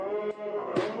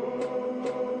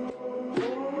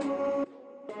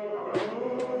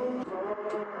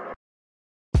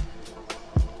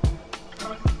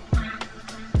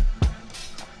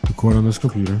record on this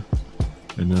computer,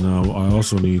 and then I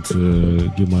also need to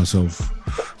give myself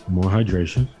more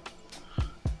hydration.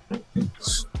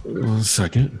 1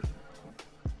 second.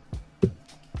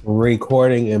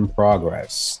 Recording in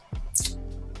progress.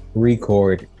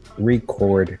 Record.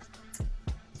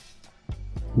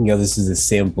 This is a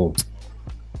sample.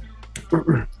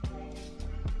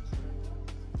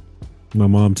 My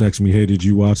mom texted me, "Hey, did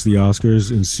you watch the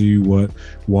Oscars and see what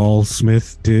Will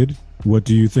Smith did? What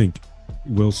do you think,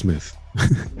 Will Smith?"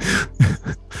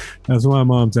 That's why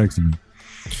mom texted me.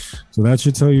 So that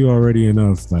should tell you already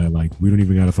enough that we don't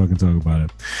even gotta fucking talk about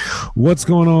it. What's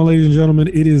going on, ladies and gentlemen?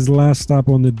 It is Last Stop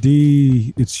on the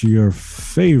D. It's your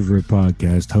favorite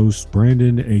podcast host,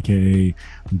 Brandon, aka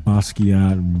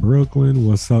Basquiat in Brooklyn.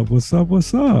 What's up?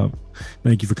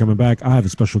 Thank you for coming back. I have a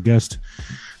special guest,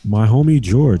 my homie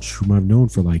George, whom I've known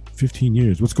for 15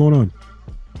 years. What's going on?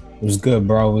 It was good,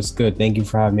 bro. It was good. Thank you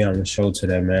for having me on the show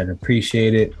today, man.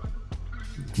 Appreciate it.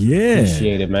 Yeah.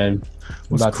 Appreciate it, man.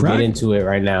 We're about to get into it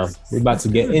right now. We're about to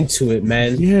get into it,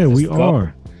 man. Yeah, we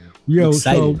are. Yo,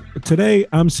 so today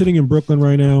I'm sitting in Brooklyn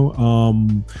right now.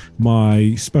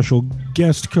 My special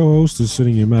guest co-host is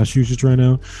sitting in Massachusetts right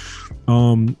now.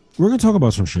 We're gonna talk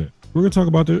about some shit. We're gonna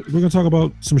talk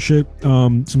about some shit,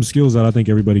 some skills that I think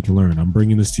everybody can learn. I'm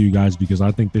bringing this to you guys because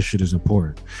I think this shit is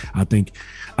important. I think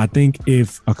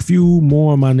if a few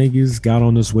more of my niggas got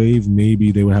on this wave,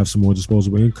 maybe they would have some more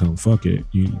disposable income. Fuck it,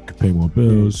 you could pay more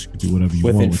bills, you could do whatever you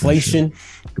want. With inflation,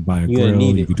 you could buy a grill,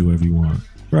 you could do whatever you want.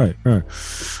 Right. We're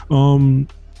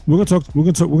gonna talk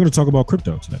about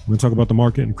crypto today. We're gonna talk about the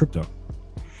market and crypto.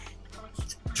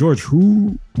 George,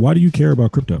 why do you care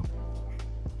about crypto?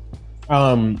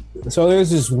 So there's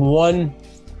this one.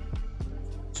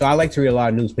 So I like to read a lot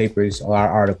of newspapers, a lot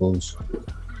of articles,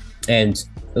 and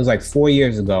it was 4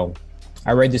 years ago.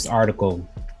 I read this article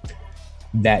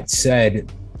that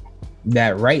said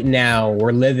that right now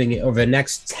we're living over the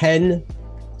next 10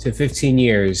 to 15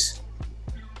 years.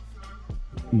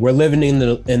 We're living in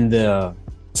the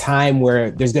time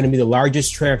where there's going to be the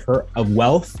largest transfer of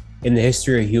wealth in the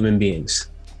history of human beings.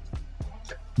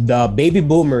 The baby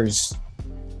boomers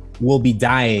will be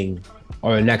dying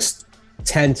over the next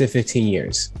 10 to 15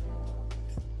 years.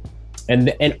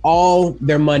 And all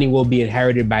their money will be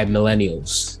inherited by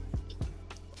millennials.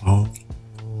 Oh.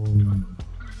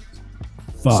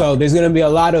 Fuck. So there's gonna be a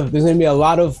lot of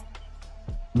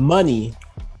money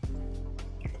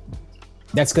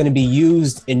that's gonna be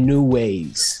used in new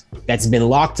ways, that's been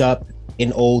locked up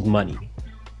in old money.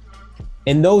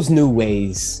 And those new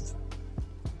ways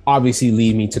obviously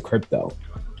lead me to crypto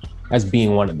as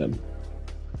being one of them.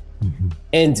 Mm-hmm.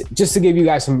 And just to give you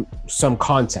guys some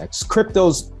context,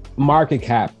 crypto's market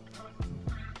cap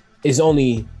is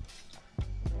only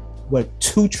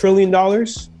 $2 trillion.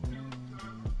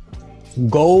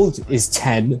 Gold is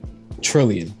 10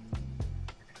 trillion.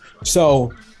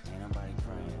 So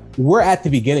we're at the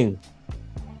beginning.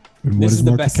 This is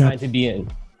the best time to be in.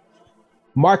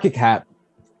 Market cap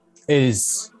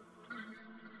is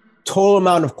total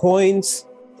amount of coins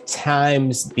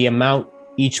times the amount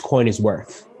each coin is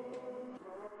worth.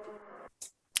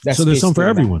 So there's some for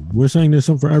everyone. We're saying there's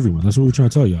some for everyone. That's what we're trying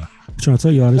to tell y'all. We're trying to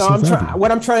tell y'all there's some for everyone.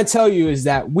 What I'm trying to tell you is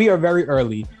that we are very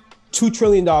early. $2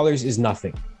 trillion is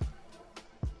nothing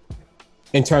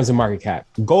in terms of market cap.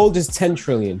 Gold is 10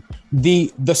 trillion.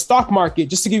 The stock market,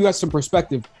 just to give you guys some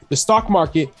perspective, the stock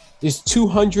market is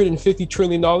 $250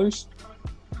 trillion.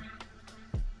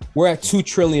 We're at 2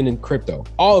 trillion in crypto,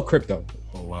 all of crypto.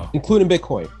 Oh, wow. Including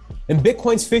Bitcoin. And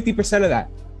Bitcoin's 50% of that.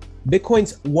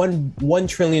 Bitcoin's $1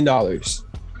 trillion.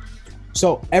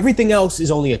 So everything else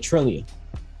is only $1 trillion.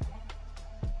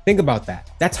 Think about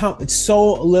that. That's how it's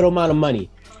so little amount of money.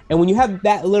 And when you have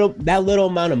that little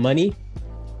amount of money,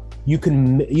 you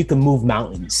can move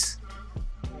mountains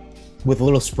with a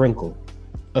little sprinkle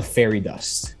of fairy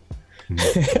dust.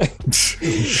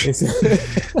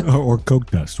 Or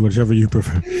coke dust, whichever you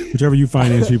prefer, whichever you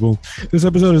finance people. This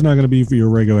episode is not going to be for your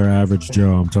regular average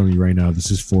Joe. I'm telling you right now,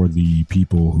 this is for the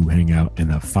people who hang out in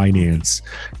the finance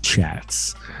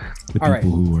chats, the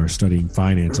people who are studying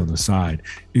finance on the side.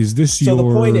 Is this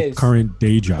your current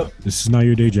day job? This is not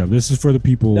your day job. This is for the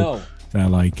people that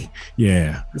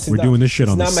we're doing this shit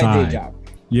on the side. It's not my day job.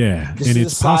 Yeah, and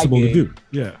it's possible to do.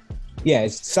 Yeah,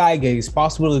 it's a side gig. It's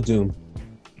possible to do.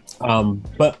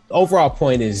 But overall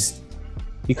point is,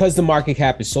 because the market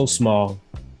cap is so small,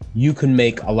 you can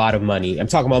make a lot of money. I'm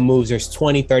talking about moves. There's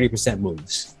 20-30%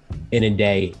 moves in a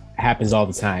day. It happens all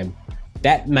the time.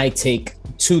 That might take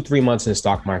 2-3 months in the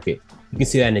stock market. You can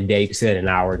see that in a day. You can see that in an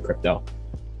hour in crypto.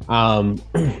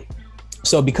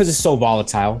 So because it's so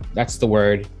volatile, that's the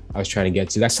word I was trying to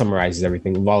get to. That summarizes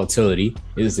everything. Volatility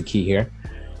is the key here.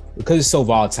 because it's so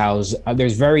volatile,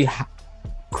 there's very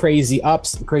crazy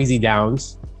ups, crazy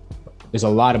downs. There's a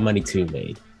lot of money to be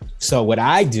made. So what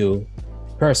I do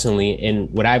personally, and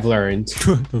what I've learned,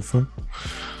 the fuck?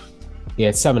 Yeah,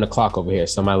 it's 7:00 over here,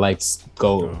 so my lights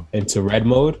go into red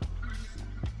mode.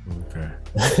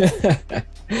 Okay.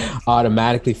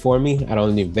 Automatically for me. I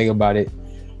don't even think about it.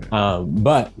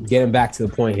 But getting back to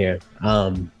the point here,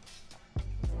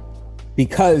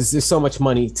 because there's so much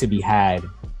money to be had,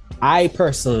 I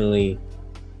personally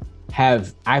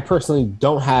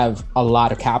don't have a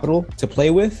lot of capital to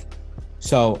play with.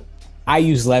 So I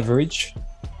use leverage.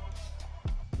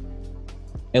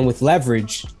 And with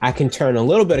leverage, I can turn a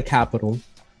little bit of capital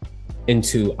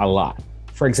into a lot.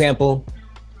 For example,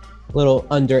 a little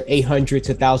under $800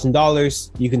 to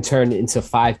 $1,000, you can turn it into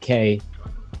 $5K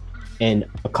in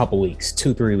a couple weeks,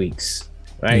 2-3 weeks,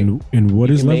 right? And what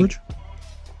is leverage?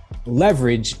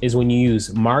 Leverage is when you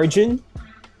use margin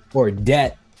or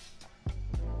debt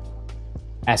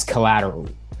as collateral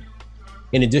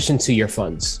in addition to your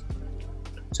funds.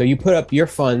 So you put up your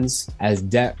funds as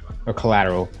debt or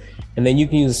collateral, and then you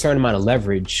can use a certain amount of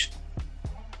leverage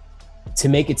to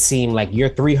make it seem like your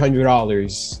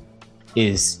 $300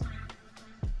 is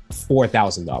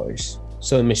 $4,000.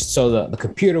 So the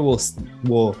computer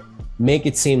will make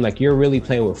it seem like you're really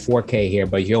playing with 4K here,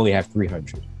 but you only have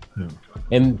 300. Yeah.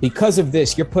 And because of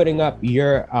this, you're putting up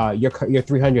your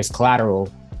 300 as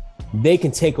collateral. They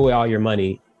can take away all your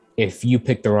money if you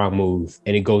pick the wrong move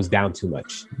and it goes down too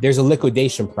much. There's a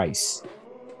liquidation price.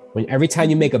 When every time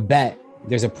you make a bet,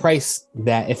 there's a price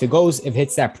that if it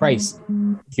hits that price,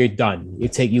 you're done.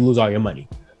 You lose all your money.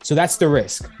 So that's the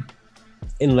risk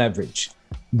in leverage.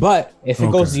 But if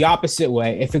it goes the opposite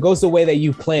way, if it goes the way that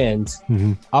you planned,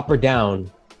 up or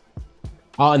down,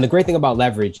 and the great thing about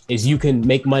leverage is you can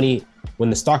make money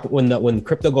when the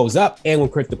crypto goes up and when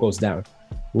crypto goes down,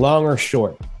 long or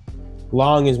short.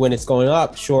 Long is when it's going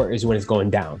up, short is when it's going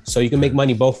down. So you can make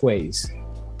money both ways.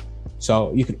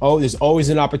 So there's always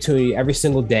an opportunity every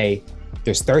single day.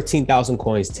 There's 13,000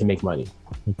 coins to make money.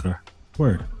 Okay.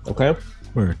 Word. Okay.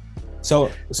 Word.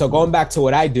 So going back to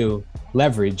what I do,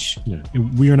 leverage. Yeah.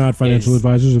 We are not financial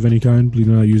advisors of any kind. Please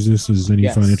do not use this as any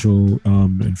financial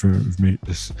information.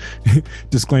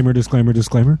 Disclaimer. Yeah.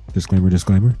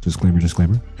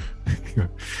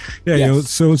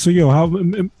 Yes. How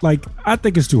I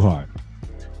think it's too hard.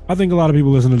 I think a lot of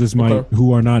people listen to this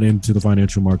who are not into the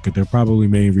financial market. Their probably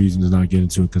main reason is not getting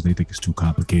into it because they think it's too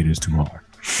complicated, it's too hard.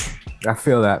 I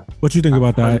feel that. What you think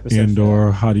about that, and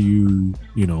or how do you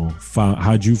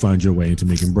how'd you find your way into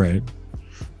making bread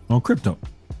on crypto?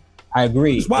 I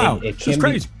agree. Wow, it's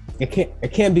crazy.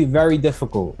 It can be very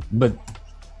difficult, but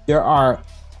the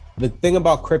thing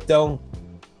about crypto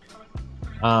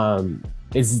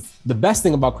is the best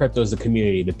thing about crypto is the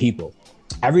community, the people.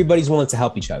 Everybody's willing to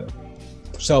help each other.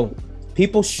 So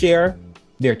people share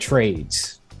their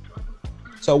trades.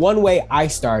 So one way I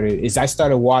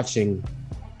started watching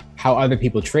how other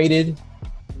people traded.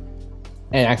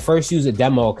 And I first used a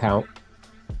demo account,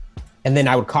 and then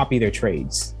I would copy their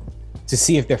trades to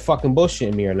see if they're fucking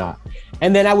bullshitting me or not.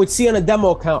 And then I would see on a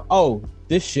demo account, oh,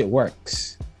 this shit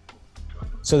works.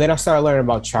 So then I started learning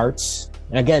about charts.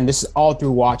 And again, this is all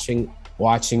through watching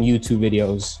YouTube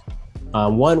videos.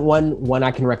 One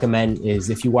I can recommend is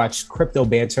if you watch Crypto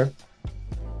Banter.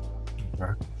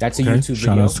 That's a YouTube video.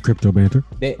 Shout out to Crypto Banter.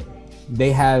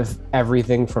 They have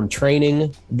everything from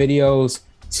training videos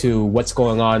to what's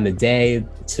going on in the day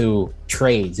to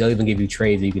trades. They'll even give you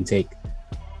trades that you can take.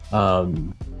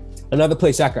 Another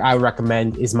place I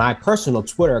recommend is my personal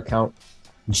Twitter account,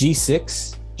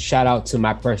 G6. Shout out to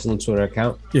my personal Twitter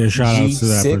account. Yeah, shout out to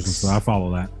that person. So I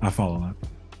follow that.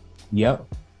 Yep.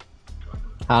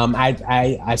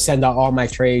 I send out all my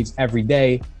trades every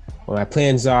day. What my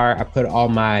plans are, I put all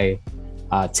my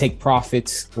take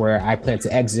profits, where I plan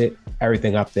to exit,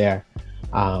 everything up there.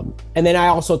 And then I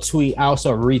also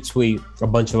retweet a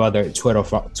bunch of other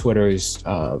Twitter's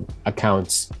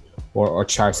accounts or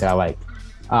charts that I like.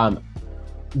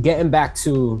 Getting back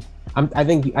to, I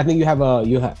think you have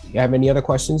any other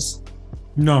questions?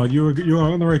 No, you're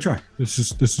on the right track. This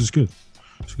is good.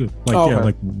 It's good.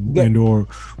 And or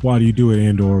why do you do it,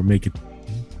 and or make it,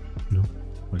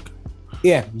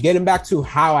 getting back to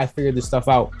how I figured this stuff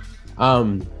out.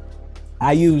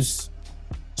 I use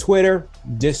Twitter,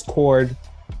 Discord,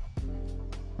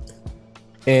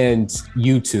 and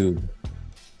YouTube.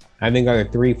 I think are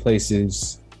the three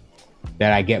places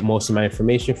that I get most of my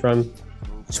information from.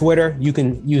 Twitter, you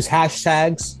can use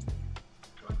hashtags,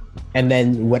 and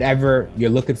then whatever you're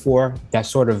looking for, that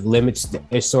sort of limits,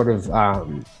 it sort of,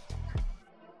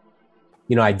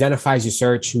 identifies your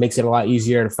search, makes it a lot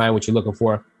easier to find what you're looking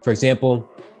for. For example,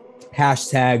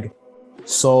 hashtag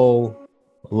so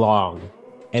long.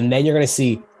 And then you're going to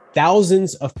see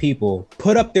thousands of people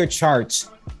put up their charts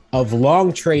of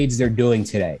long trades they're doing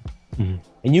today. Mm-hmm.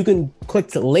 And you can click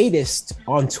the latest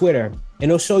on Twitter and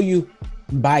it'll show you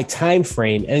by time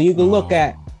frame. And you can look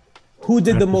at who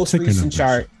did the most recent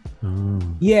chart.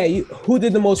 Yeah, who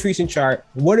did the most recent chart?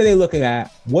 What are they looking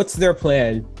at? What's their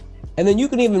plan? And then you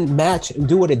can even match and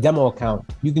do with a demo account.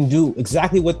 You can do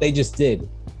exactly what they just did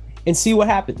and see what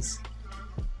happens.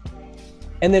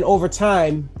 And then over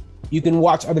time, you can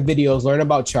watch other videos, learn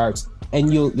about charts,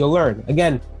 and you'll learn.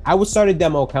 Again, I would start a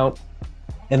demo account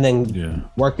and then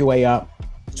work your way up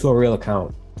to a real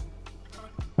account.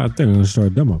 I think I'm gonna start a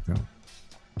demo account.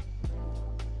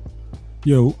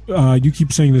 Yo, you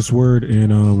keep saying this word,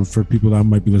 and for people that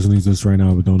might be listening to this right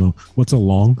now but don't know, what's a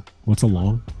long? What's a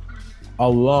long? A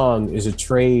long is a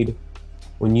trade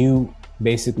when you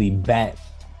basically bet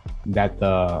that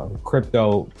the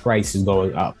crypto price is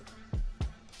going up.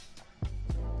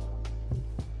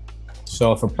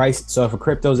 So if a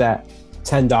crypto's at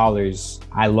 $10,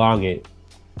 I long it.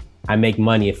 I make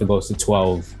money if it goes to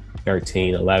 12,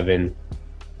 13, 11,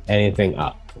 anything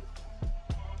up.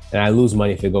 And I lose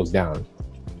money if it goes down.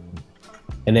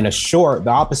 And then a short, the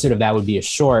opposite of that would be a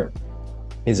short,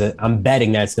 I'm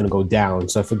betting that it's going to go down.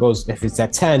 So if it's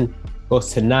at 10,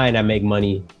 goes to 9, I make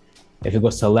money. If it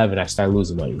goes to 11, I start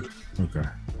losing money. Okay.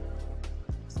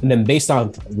 And then based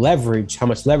on leverage, how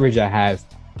much leverage I have,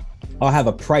 I'll have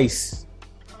a price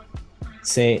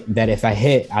saying that if I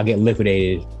hit, I'll get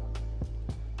liquidated.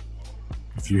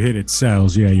 If you hit, it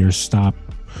sells. Yeah, your stop.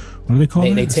 What do they call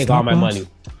it? They take all my money.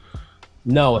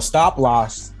 No, a stop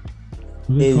loss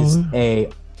is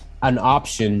an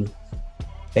option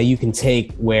that you can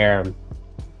take where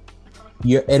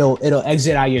it'll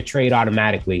exit out your trade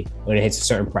automatically when it hits a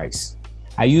certain price.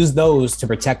 I use those to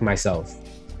protect myself.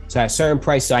 So at a certain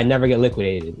price, so I never get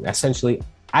liquidated. Essentially,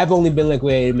 I've only been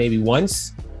liquidated maybe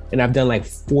once, and I've done like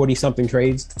 40 something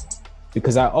trades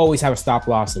because I always have a stop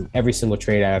loss in every single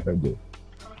trade I ever do.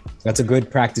 That's a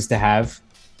good practice to have.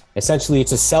 Essentially,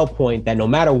 it's a sell point that no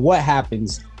matter what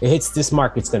happens, it hits this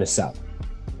mark, it's going to sell.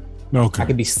 Okay. I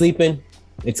could be sleeping,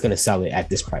 it's going to sell it at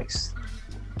this price.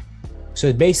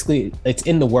 So basically, it's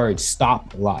in the word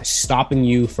stop loss, stopping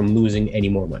you from losing any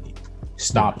more money.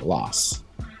 Stop loss.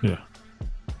 Yeah.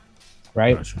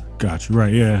 Right? Gotcha.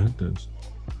 Right. Yeah, it does.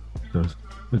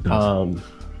 It does.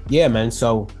 Yeah, man.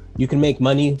 So you can make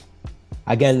money.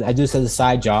 Again, I do this as a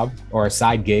side job or a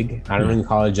side gig. I don't even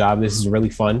call it a job. This is really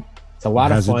fun. It's a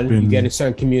lot of fun. You get in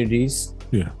certain communities.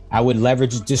 Yeah. I would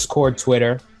leverage Discord,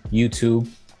 Twitter, YouTube,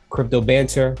 Crypto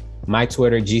Banter, my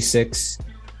Twitter, G6.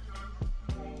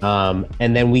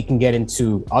 And then we can get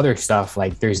into other stuff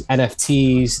like there's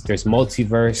NFTs, there's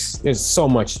multiverse, there's so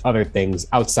much other things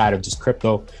outside of just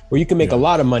crypto where you can make a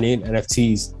lot of money in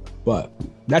NFTs, but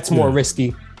that's more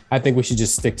risky. I think we should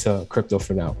just stick to crypto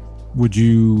for now. Would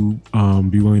you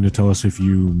be willing to tell us if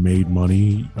you made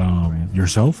money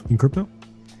yourself in crypto?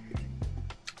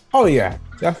 Oh yeah,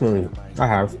 definitely. I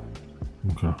have.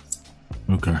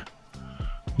 Okay.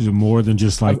 Is it more than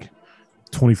just like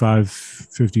 $25,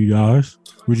 $50?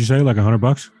 Would you say like $100?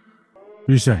 What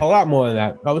do you say? A lot more than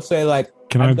that. I would say like.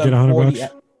 Can I get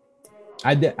 $100?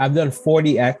 I've done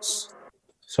 40x,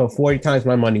 so 40 times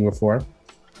my money before.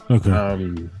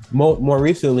 Okay. More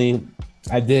recently,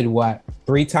 I did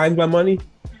 3 times my money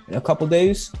in a couple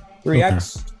days,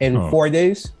 3x in 4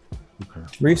 days. Okay.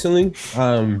 Recently,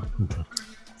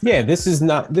 yeah. This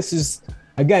is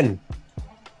again,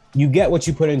 you get what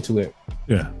you put into it.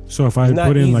 Yeah. So if I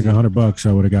put in like $100,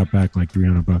 I would have got back like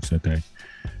 $300 that day.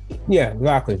 Yeah,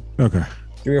 exactly. Okay.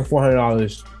 $300 or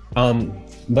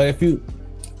 $400.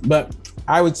 But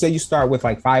I would say you start with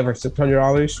like $500 or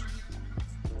 $600.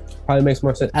 Probably makes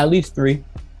more sense. At least $300.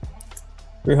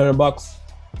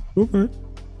 Okay.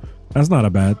 That's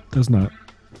not bad. That's not.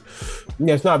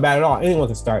 Yeah, it's not bad at all. Anyone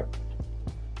can start.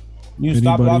 Use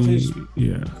stop losses.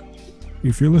 Yeah.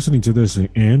 If you're listening to this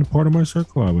and part of my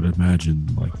circle, I would imagine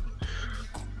like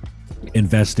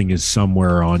investing is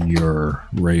somewhere on your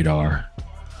radar.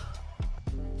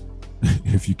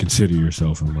 If you consider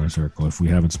yourself in my circle, if we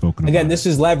haven't spoken again, this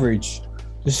is leverage.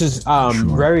 This is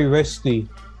very risky.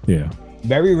 Yeah.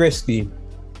 Very risky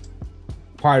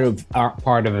part of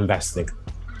investing.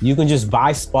 You can just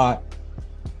buy spot,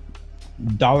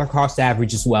 dollar cost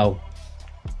average as well,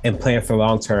 and plan for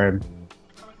long term,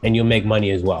 and you'll make money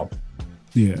as well.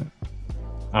 Yeah.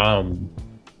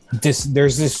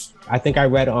 There's this. I think I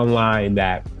read online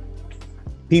that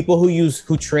people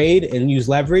who trade and use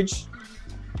leverage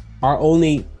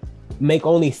make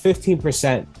only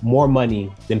 15% more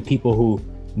money than people who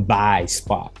buy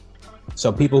spot.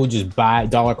 So people who just buy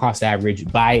dollar cost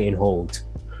average, buy and hold.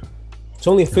 It's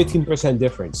only a 15%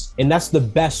 difference. And that's the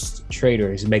best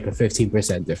traders make a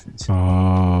 15% difference.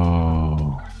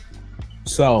 Oh.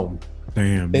 So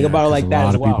damn. Think about it like that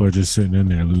as well. A lot of people are just sitting in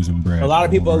there losing bread. A lot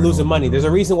of people are losing money. There's a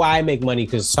reason why I make money,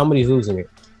 because somebody's losing it.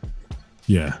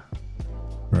 Yeah.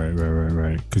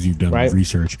 Right. Because you've done the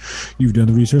research. You've done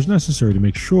the research necessary to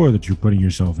make sure that you're putting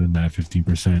yourself in that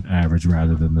 15% average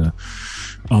rather than the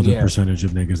other percentage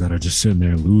of niggas that are just sitting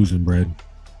there losing bread.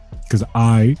 Because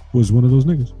I was one of those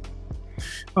niggas.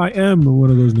 I am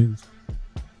one of those niggas.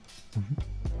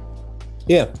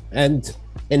 Yeah, and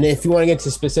if you want to get to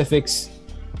specifics,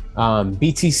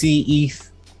 BTC,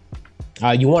 ETH,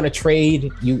 you want to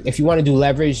trade. If you want to do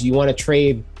leverage, you want to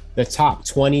trade the top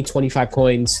 20, 25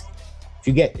 coins.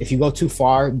 If you go too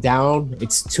far down,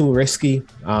 it's too risky.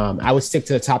 I would stick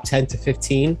to the top 10 to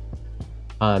 15.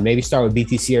 Maybe start with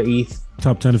BTC or ETH.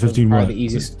 Top 10 to 15 what? The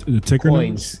easiest the ticker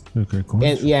coins. Numbers? Okay,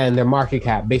 coins. And their market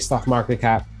cap, based off market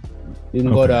cap. You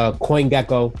can go to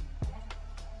CoinGecko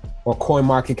or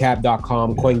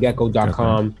coinmarketcap.com,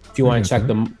 coingecko.com if you want to check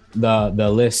the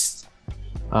list.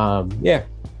 The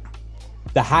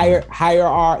higher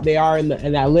they are in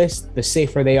that list, the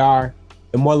safer they are.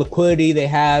 The more liquidity they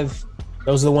have,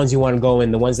 those are the ones you want to go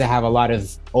in, the ones that have a lot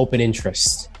of open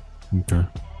interest. Okay.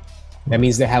 That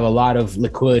means they have a lot of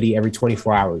liquidity every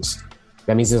 24 hours.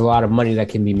 That means there's a lot of money that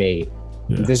can be made.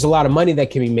 Yeah. If there's a lot of money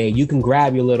that can be made, you can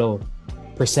grab your little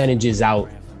percentages out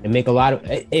and make a lot of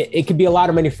it could be a lot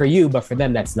of money for you, but for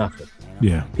them that's nothing.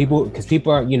 Yeah, people are,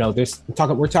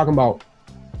 we're talking about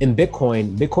in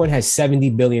Bitcoin has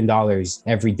 $70 billion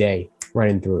every day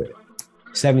running through it.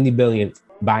 70 billion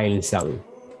buying and selling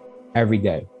every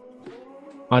day.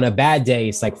 On a bad day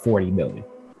it's like 40 billion.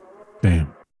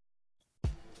 Damn.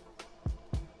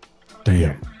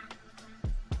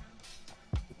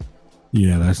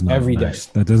 Yeah, that's not every nice.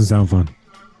 day. That doesn't sound fun.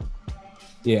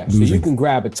 Yeah, losing. So you can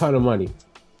grab a ton of money.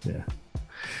 Yeah.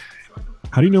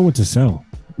 How do you know what to sell?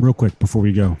 Real quick before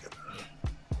we go.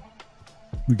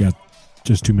 We got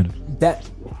just 2 minutes.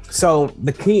 So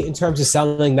the key in terms of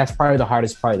selling, that's probably the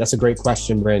hardest part. That's a great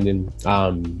question, Brandon.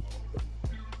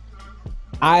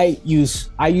 I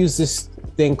use this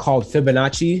thing called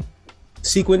Fibonacci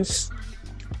sequence.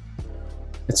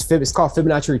 It's called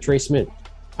Fibonacci retracement.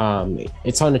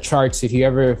 It's on the charts. If you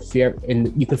ever,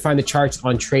 and you can find the charts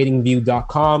on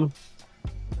tradingview.com.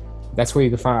 That's where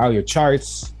you can find all your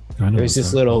charts. There's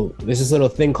this little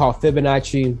thing called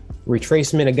Fibonacci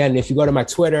retracement. Again, if you go to my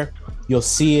Twitter, you'll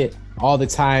see it all the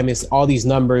time. It's all these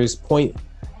numbers,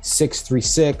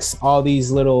 0.636, all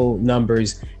these little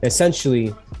numbers.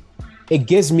 Essentially, it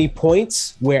gives me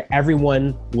points where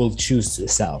everyone will choose to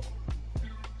sell.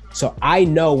 So I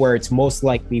know where it's most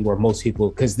likely where most people,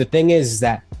 because the thing is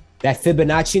that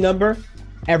Fibonacci number,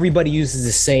 everybody uses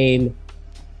the same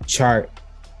chart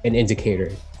and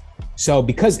indicator. So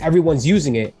because everyone's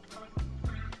using it,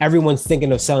 everyone's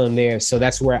thinking of selling there. So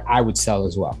that's where I would sell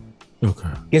as well.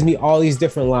 Okay. Gives me all these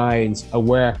different lines of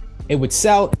where it would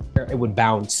sell, where it would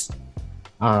bounce.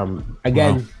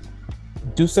 Again,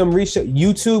 do some research.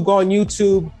 Go on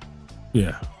YouTube.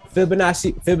 Yeah.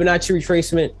 Fibonacci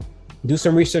retracement. Do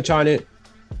some research on it.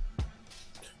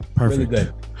 Perfect. Really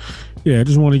good. Yeah, I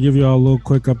just want to give y'all a little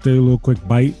quick update, a little quick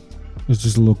bite. It's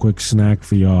just a little quick snack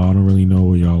for y'all. I don't really know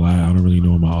where y'all at. I don't really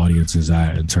know where my audience is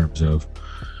at in terms of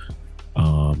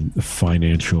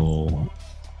financial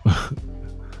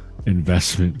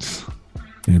investments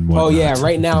and whatnot. Oh yeah,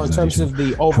 right now in terms of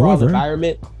the overall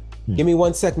environment. Give me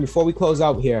 1 second before we close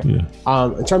out here. Yeah.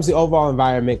 In terms of the overall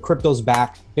environment, crypto's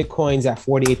back. Bitcoin's at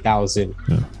 48,000.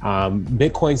 Yeah.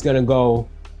 Bitcoin's gonna go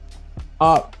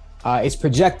up. It's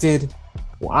projected.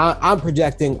 I'm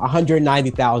projecting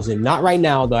 190,000. Not right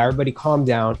now though. Everybody, calm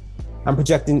down. I'm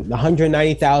projecting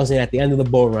 190,000 at the end of the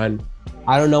bull run.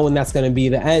 I don't know when that's gonna be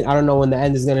the end. I don't know when the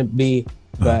end is gonna be,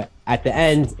 but at the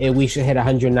end, we should hit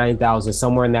 190,000,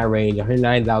 somewhere in that range.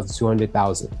 190,000,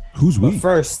 200,000. Who's we? But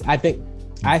first, I think.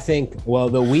 Well,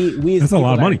 we that's a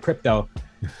lot of money. Crypto,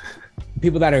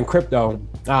 people that are in crypto,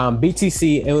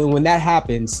 BTC, and when that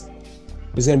happens,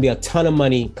 there's going to be a ton of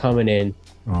money coming in.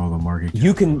 Oh, the market.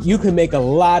 You can make a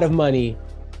lot of money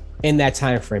in that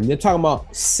time frame. They're talking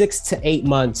about 6 to 8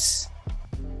 months.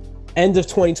 End of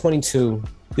 2022.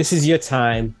 This is your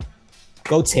time.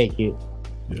 Go take it.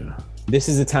 Yeah. This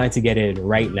is the time to get in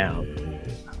right now. Yeah.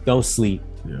 Don't sleep.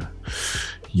 Yeah.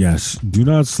 Yes, do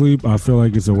not sleep. I feel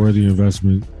like it's a worthy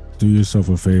investment. Do yourself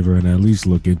a favor and at least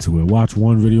look into it. Watch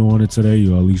one video on it today.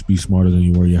 You'll at least be smarter than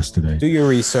you were yesterday. Do your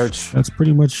research. That's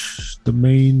pretty much the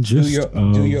main gist.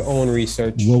 Do your own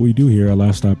research. What we do here at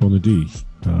Last Stop on the D.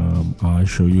 I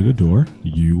show you the door.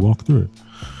 You walk through it.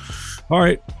 All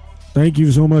right. Thank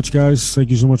you so much, guys.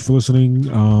 Thank you so much for listening.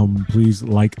 Please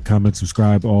like, comment,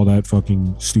 subscribe, all that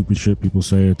fucking stupid shit people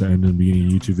say at the end and beginning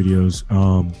of YouTube videos.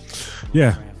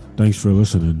 Yeah, thanks for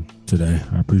listening today.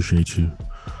 I appreciate you.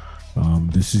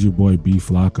 This is your boy B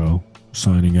Flacco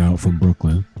signing out from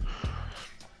Brooklyn.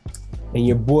 And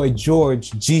your boy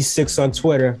George G6 on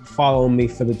Twitter. Follow me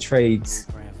for the trades.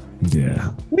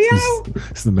 Yeah.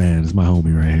 It's the man. It's my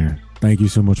homie right here. Thank you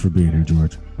so much for being here,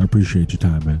 George. I appreciate your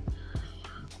time, man.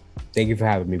 Thank you for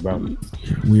having me, bro.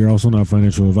 We are also not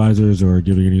financial advisors or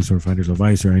giving any sort of financial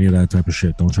advice or any of that type of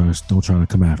shit. Don't try to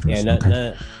come after us. None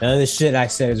of the shit I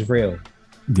said is real.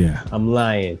 Yeah. I'm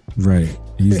lying. Right.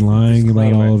 He's lying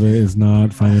about all of it. It's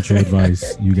not financial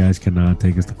advice. You guys cannot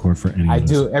take us to court for any of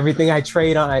this. I do everything I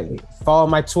trade on. I follow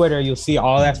my Twitter. You'll see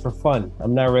all that's for fun.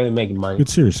 I'm not really making money. But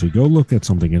seriously, go look at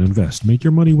something and invest. Make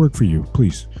your money work for you,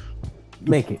 please.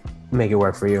 Make it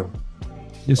work for you.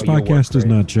 This podcast is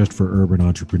not just for urban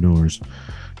entrepreneurs,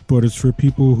 but it's for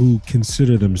people who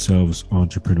consider themselves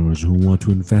entrepreneurs, who want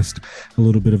to invest a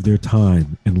little bit of their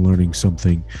time in learning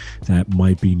something that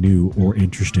might be new or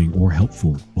interesting or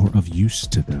helpful or of use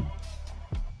to them.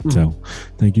 So,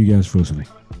 thank you guys for listening.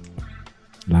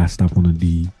 Last stop on the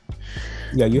D.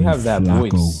 Yeah, you have that Flacco.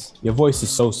 Voice. Your voice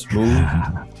is so smooth.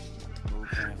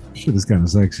 Shit is kind of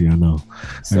sexy, I know.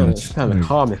 So it's kind of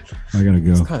calming. I gotta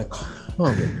go. It's kind of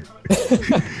calming.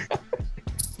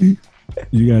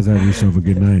 You guys have yourself a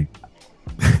good night.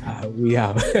 We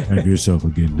out. Have yourself a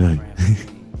good night.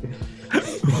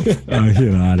 Get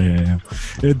out of here.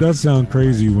 It does sound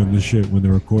crazy when the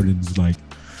recording's like,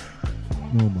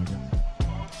 oh my God.